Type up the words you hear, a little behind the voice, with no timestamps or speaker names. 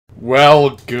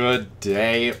Well, good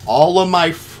day, all of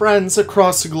my friends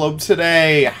across the globe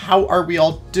today. How are we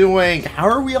all doing? How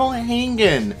are we all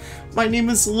hanging? My name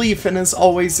is Leaf, and as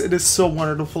always, it is so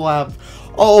wonderful to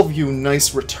have all of you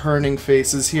nice returning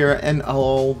faces here and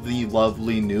all the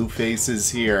lovely new faces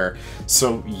here.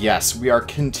 So yes, we are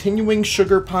continuing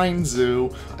Sugarpine Zoo.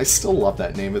 I still love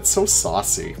that name, it's so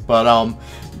saucy. But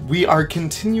we are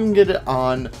continuing it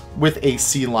on with a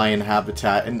sea lion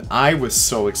habitat, and I was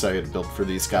so excited to build for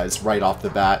these guys right off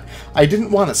the bat. I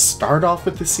didn't want to start off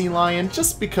with the sea lion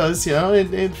just because, you know,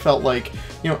 it felt like,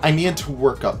 you know, I needed to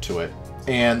work up to it.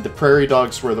 And the prairie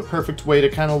dogs were the perfect way to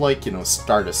kind of like, you know,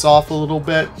 start us off a little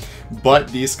bit. But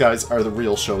these guys are the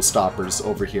real showstoppers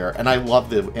over here. And I love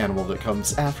the animal that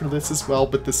comes after this as well,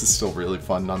 but this is still really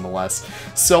fun nonetheless.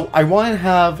 So I want to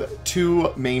have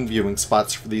two main viewing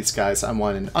spots for these guys. I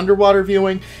want an underwater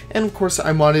viewing, and of course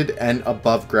I wanted an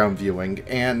above ground viewing.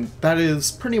 And that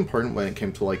is pretty important when it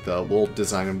came to like the little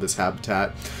design of this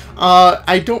habitat.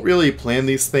 I don't really plan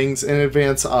these things in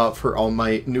advance for all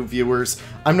my new viewers.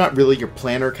 I'm not really your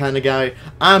planner kind of guy.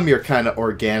 I'm your kind of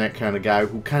organic kind of guy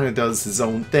who kind of does his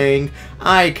own thing.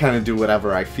 I kind of do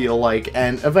whatever I feel like,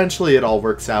 and eventually it all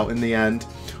works out in the end.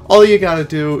 All you gotta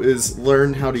do is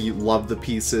learn how to love the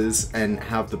pieces and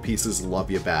have the pieces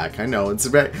love you back. I know,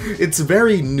 it's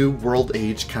very new world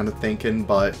age kind of thinking,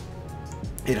 but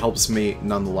it helps me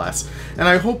nonetheless. And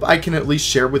I hope I can at least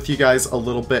share with you guys a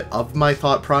little bit of my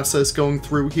thought process going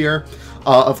through here.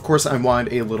 Of course, I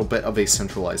wanted a little bit of a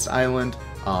centralized island.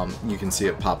 You can see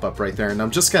it pop up right there, and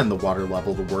I'm just getting the water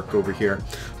level to work over here.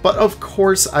 But of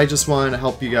course, I just wanted to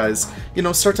help you guys, you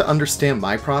know, start to understand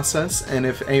my process, and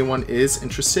if anyone is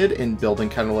interested in building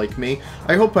kind of like me,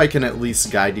 I hope I can at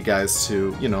least guide you guys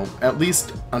to, you know, at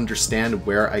least understand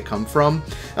where I come from,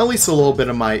 at least a little bit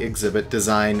of my exhibit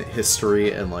design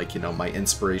history and like, you know, my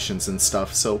inspirations and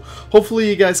stuff. So hopefully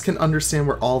you guys can understand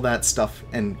where all that stuff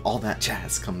and all that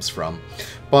jazz comes from.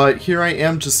 But here I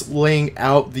am just laying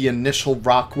out the initial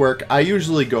rock work. I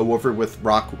usually go over with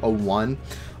rock 01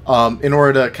 in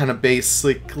order to kind of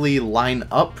basically line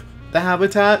up the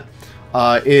habitat.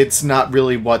 It's not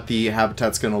really what the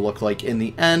habitat's going to look like in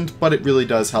the end, but it really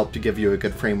does help to give you a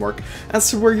good framework as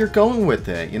to where you're going with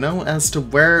it, you know, as to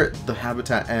where the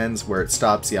habitat ends, where it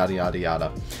stops, yada yada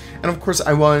yada. And of course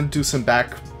I want to do some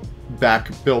back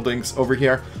buildings over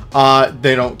here.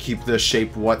 They don't keep this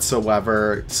shape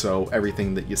whatsoever, so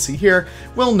everything that you see here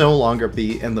will no longer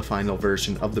be in the final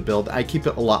version of the build. I keep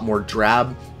it a lot more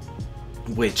drab,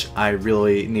 which I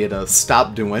really need to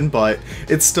stop doing, but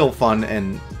it's still fun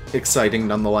and exciting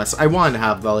nonetheless. I wanted to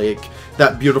have like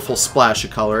that beautiful splash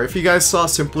of color. If you guys saw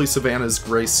Simply Savannah's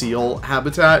gray seal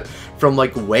habitat from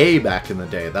like way back in the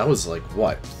day, that was like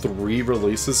what, 3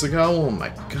 releases ago? Oh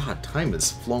my god, time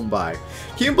has flown by.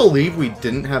 Can you believe we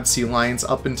didn't have sea lions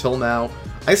up until now?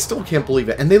 I still can't believe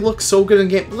it, and they look so good in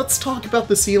game. Let's talk about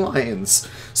the sea lions.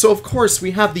 So of course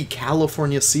we have the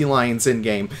California sea lions in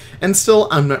game, and still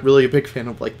I'm not really a big fan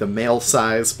of like the male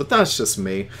size, but that's just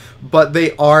me. But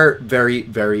they are very,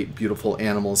 very beautiful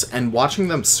animals, and watching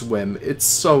them swim, it's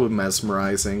so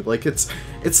mesmerizing. Like it's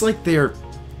like they're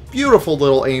beautiful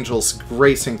little angels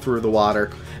racing through the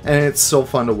water, and it's so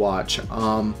fun to watch.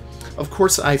 Of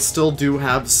course, I still do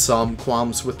have some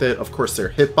qualms with it. Of course, their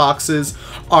hitboxes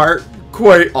are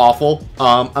quite awful.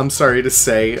 I'm sorry to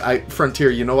say.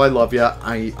 Frontier, you know I love you.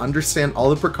 I understand all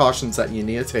the precautions that you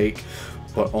need to take,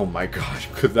 but oh my god,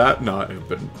 could that not have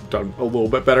been done a little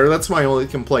bit better? That's my only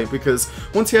complaint, because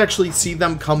once you actually see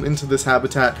them come into this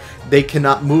habitat, they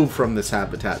cannot move from this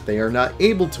habitat. They are not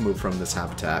able to move from this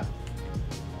habitat.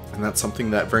 And that's something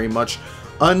that very much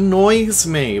annoys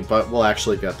me, but we'll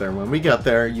actually get there. When we get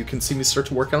there, you can see me start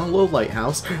to work on a little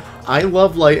lighthouse. I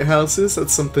love lighthouses.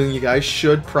 That's something you guys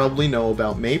should probably know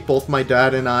about me. Both my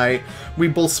dad and I, we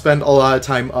both spend a lot of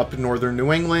time up in northern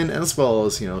New England, as well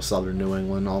as, you know, southern New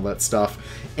England, all that stuff.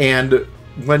 And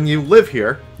when you live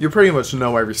here, you pretty much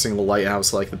know every single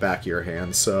lighthouse like the back of your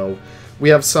hand. So we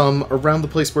have some around the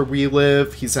place where we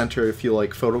live. He's entered a few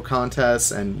like photo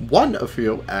contests and won a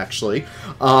few actually.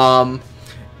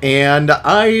 And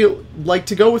I like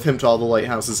to go with him to all the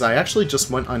lighthouses. I actually just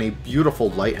went on a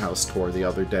beautiful lighthouse tour the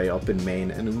other day up in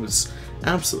Maine, and it was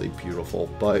absolutely beautiful.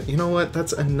 But you know what?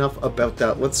 That's enough about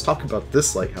that. Let's talk about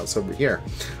this lighthouse over here.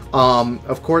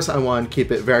 Of course, I want to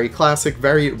keep it very classic,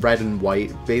 very red and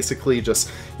white. Basically just,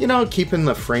 you know, keeping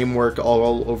the framework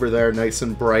all over there nice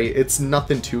and bright. It's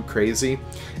nothing too crazy.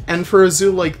 And for a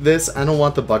zoo like this, I don't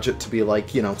want the budget to be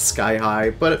like, you know, sky high,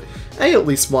 but I at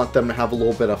least want them to have a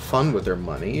little bit of fun with their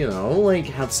money, you know, like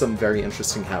have some very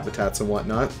interesting habitats and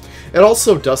whatnot. It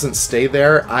also doesn't stay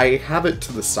there. I have it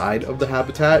to the side of the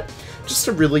habitat just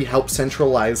to really help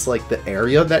centralize like the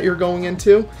area that you're going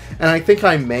into. And I think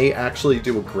I may actually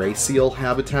do a gray seal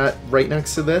habitat right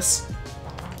next to this,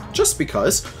 just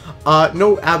because.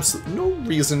 No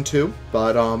reason to,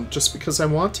 but just because I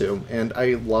want to, and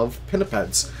I love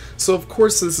pinnipeds. So of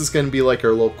course this is going to be like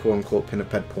our little quote-unquote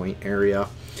pinniped point area.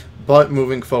 But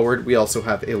moving forward, we also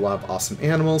have a lot of awesome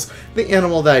animals. The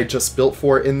animal that I just built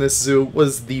for in this zoo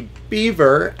was the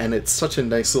beaver, and it's such a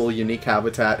nice little unique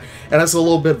habitat. It has a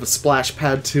little bit of a splash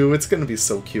pad too. It's going to be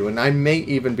so cute, and I may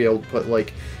even be able to put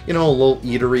like, you know, a little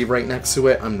eatery right next to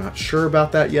it. I'm not sure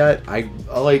about that yet. I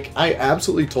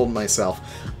absolutely told myself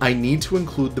I need to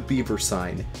include the beaver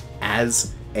sign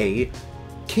as a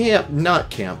not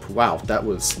camp. Wow, that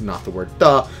was not the word.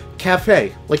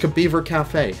 Cafe, like a beaver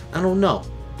cafe. I don't know.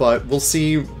 But we'll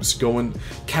see. Just going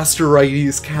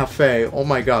Castorites Cafe. Oh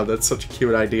my god, that's such a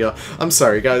cute idea. I'm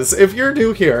sorry, guys. If you're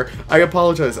new here, I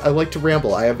apologize. I like to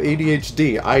ramble. I have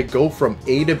ADHD. I go from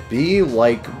A to B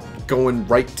like going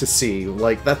right to C.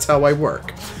 Like, that's how I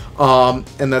work.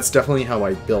 And that's definitely how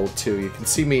I build too. You can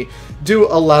see me do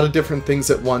a lot of different things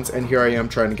at once, and here I am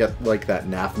trying to get like that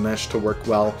nav mesh to work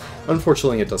well.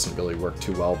 Unfortunately, it doesn't really work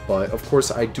too well, but of course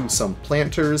I do some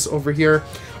planters over here.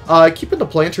 Keeping the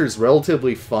planters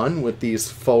relatively fun with these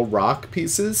faux rock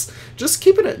pieces. Just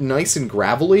keeping it nice and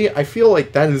gravelly. I feel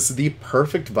like that is the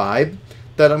perfect vibe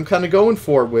that I'm kind of going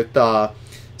for with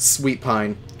Sweet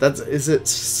Pine. Is it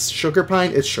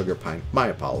Sugarpine? It's Sugarpine. My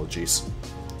apologies.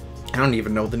 I don't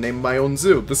even know the name of my own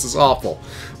zoo. This is awful.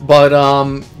 But,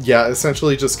 yeah,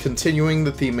 essentially just continuing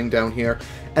the theming down here.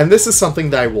 And this is something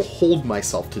that I will hold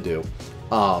myself to do.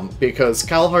 Because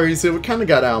Kalahari Zoo, it kind of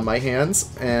got out of my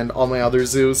hands, and all my other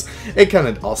zoos, it kind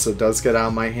of also does get out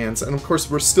of my hands. And of course,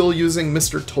 we're still using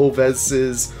Mr.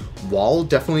 Tovez's wall.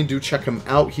 Definitely do check him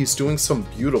out. He's doing some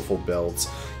beautiful builds.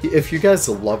 If you guys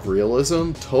love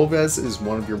realism, Tovez is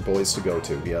one of your boys to go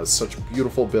to. He has such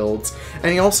beautiful builds,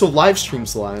 and he also live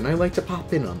streams a lot, and I like to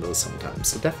pop in on those sometimes.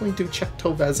 So definitely do check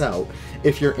Tovez out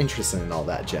if you're interested in all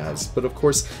that jazz. But of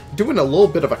course, doing a little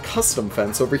bit of a custom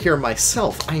fence over here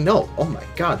myself. I know, oh my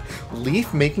god,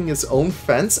 Leaf making his own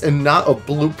fence and not a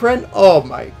blueprint? Oh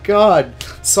my god,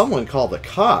 someone call the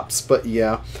cops. But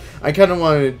yeah, I kind of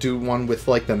wanted to do one with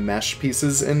like the mesh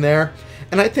pieces in there.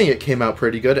 And I think it came out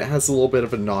pretty good. It has a little bit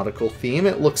of a nautical theme.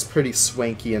 It looks pretty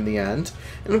swanky in the end.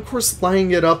 And of course,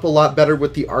 lining it up a lot better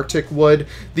with the Arctic wood.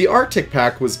 The Arctic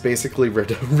pack was basically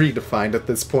redefined at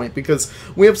this point because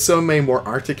we have so many more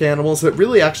Arctic animals that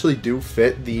really actually do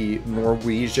fit the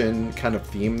Norwegian kind of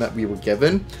theme that we were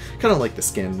given. Kind of like the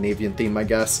Scandinavian theme, I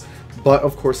guess. But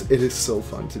of course, it is so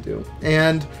fun to do.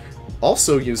 And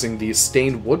also using these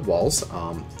stained wood walls,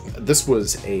 this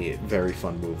was a very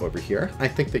fun move over here. I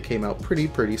think they came out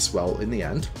pretty swell in the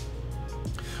end.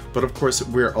 But of course,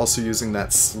 we're also using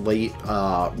that slate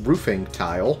roofing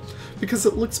tile because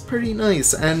it looks pretty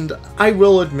nice. And I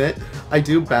will admit, I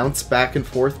do bounce back and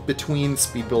forth between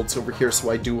speed builds over here, so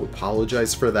I do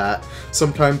apologize for that.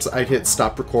 Sometimes I hit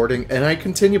stop recording and I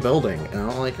continue building, and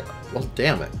I'm like, well,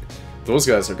 damn it. Those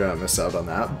guys are gonna miss out on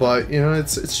that, but you know,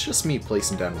 it's just me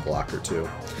placing down a block or two.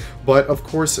 But of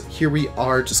course, here we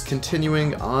are just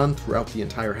continuing on throughout the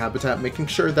entire habitat, making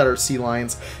sure that our sea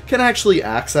lions can actually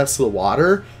access the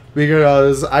water,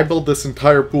 because I built this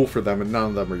entire pool for them and none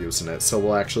of them are using it. So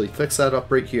we'll actually fix that up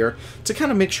right here to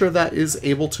kind of make sure that is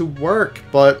able to work.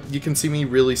 But you can see me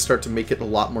really start to make it a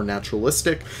lot more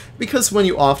naturalistic, because when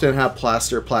you often have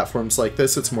plaster platforms like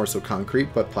this, it's more so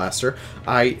concrete, but plaster.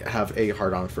 I have a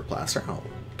hard-on for plaster, I'll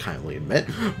kindly admit.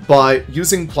 But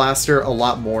using plaster a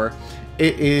lot more,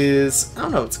 it is, I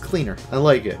don't know, it's cleaner. I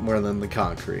like it more than the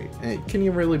concrete. And can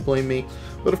you really blame me?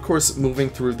 But of course, moving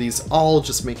through these all,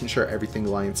 just making sure everything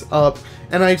lines up.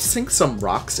 And I sink some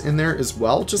rocks in there as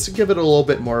well, just to give it a little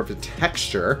bit more of a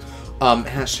texture.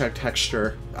 Hashtag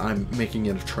texture, I'm making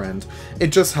it a trend. It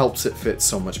just helps it fit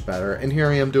so much better. And here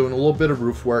I am doing a little bit of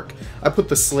roof work. I put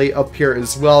the slate up here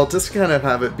as well, just to kind of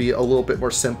have it be a little bit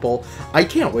more simple. I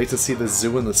can't wait to see the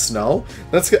zoo in the snow.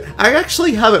 That's good. I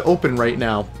actually have it open right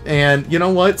now. And you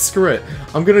know what? Screw it.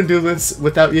 I'm gonna do this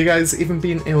without you guys even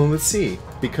being able to see,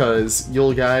 because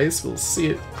you guys will see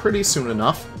it pretty soon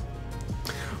enough.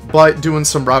 But doing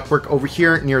some rock work over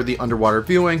here near the underwater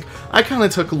viewing, I kind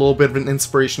of took a little bit of an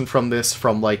inspiration from this,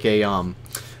 from like a, I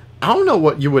don't know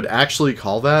what you would actually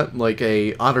call that, like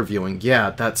a otter viewing.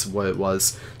 Yeah, that's what it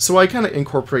was. So I kind of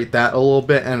incorporate that a little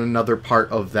bit, and another part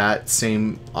of that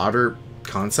same otter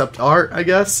concept art, I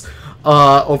guess.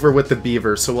 over with the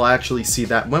beaver, so we'll actually see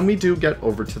that when we do get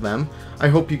over to them. I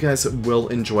hope you guys will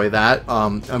enjoy that.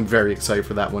 I'm very excited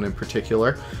for that one in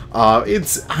particular.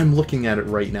 I'm looking at it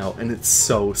right now, and it's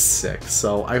so sick,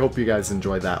 so I hope you guys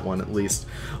enjoy that one at least.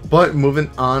 But moving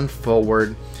on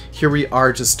forward, here we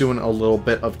are just doing a little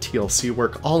bit of TLC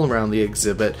work all around the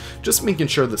exhibit, just making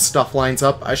sure that stuff lines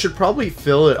up. I should probably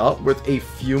fill it up with a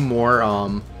few more,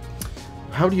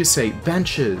 how do you say,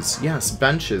 benches? Yes,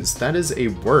 benches. That is a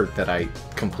word that I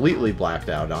completely blacked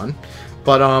out on.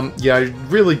 But, yeah, I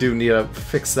really do need to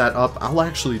fix that up. I'll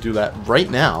actually do that right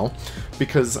now,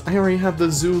 because I already have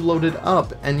the zoo loaded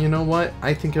up, and you know what?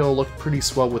 I think it'll look pretty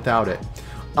swell without it.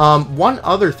 One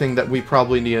other thing that we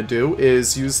probably need to do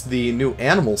is use the new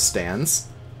animal stands,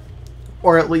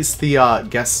 or at least the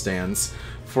guest stands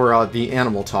for the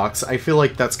animal talks. I feel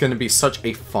like that's going to be such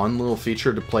a fun little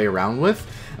feature to play around with.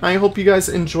 And I hope you guys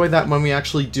enjoy that when we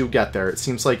actually do get there. It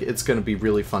seems like it's going to be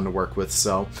really fun to work with,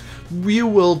 so we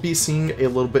will be seeing a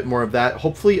little bit more of that,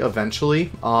 hopefully eventually.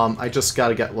 I just got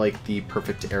to get like the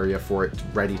perfect area for it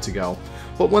ready to go.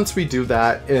 But once we do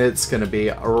that, it's going to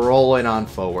be rolling on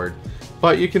forward.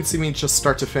 But you can see me just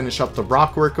start to finish up the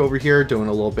rock work over here, doing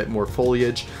a little bit more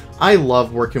foliage. I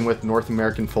love working with North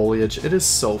American foliage. It is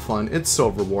so fun. It's so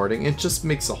rewarding. It just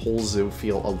makes the whole zoo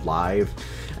feel alive.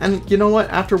 And you know what?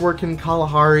 After working in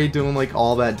Kalahari, doing like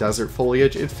all that desert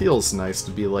foliage, it feels nice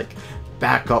to be like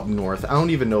back up north. I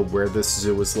don't even know where this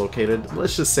zoo is located.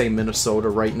 Let's just say Minnesota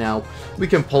right now. We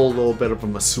can pull a little bit of a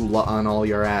Missoula on all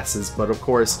your asses, but of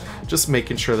course, just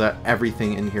making sure that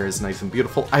everything in here is nice and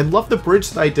beautiful. I love the bridge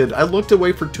that I did. I looked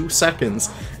away for 2 seconds,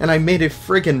 and I made a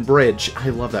friggin' bridge. I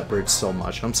love that bridge so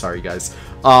much. I'm sorry, guys.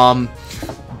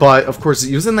 But, of course,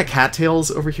 using the cattails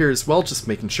over here as well, just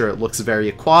making sure it looks very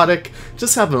aquatic,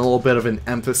 just having a little bit of an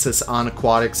emphasis on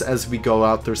aquatics as we go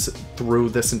out through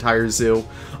this entire zoo.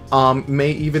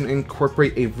 May even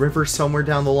incorporate a river somewhere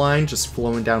down the line, just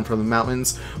flowing down from the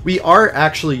mountains. We are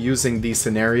actually using the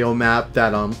scenario map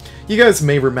that, you guys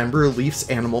may remember, Leaf's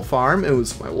Animal Farm. It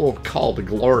was my little call to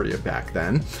Gloria back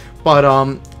then.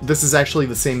 But, this is actually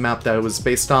the same map that it was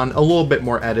based on, a little bit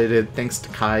more edited, thanks to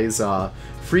Kai's,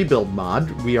 free build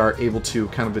mod. We are able to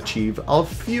kind of achieve a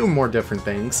few more different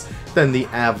things than the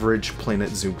average Planet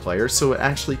Zoo player, so it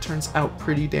actually turns out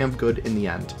pretty damn good in the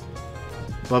end.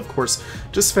 But of course,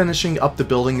 just finishing up the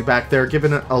building back there,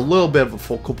 giving it a little bit of a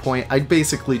focal point. I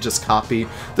basically just copy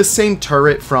the same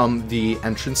turret from the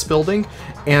entrance building,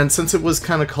 and since it was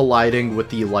kind of colliding with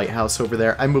the lighthouse over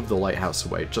there, I moved the lighthouse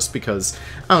away, just because,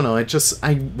 I don't know,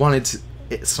 I wanted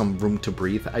some room to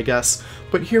breathe, I guess.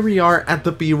 But here we are at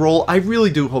the B-roll. I really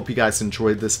do hope you guys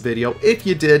enjoyed this video. If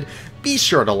you did, be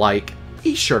sure to like,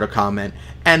 be sure to comment,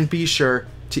 and be sure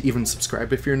to even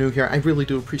subscribe if you're new here. I really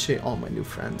do appreciate all my new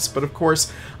friends. But of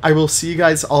course, I will see you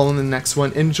guys all in the next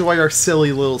one. Enjoy our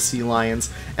silly little sea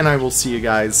lions, and I will see you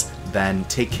guys then.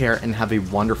 Take care and have a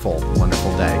wonderful,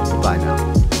 wonderful day. Goodbye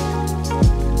now.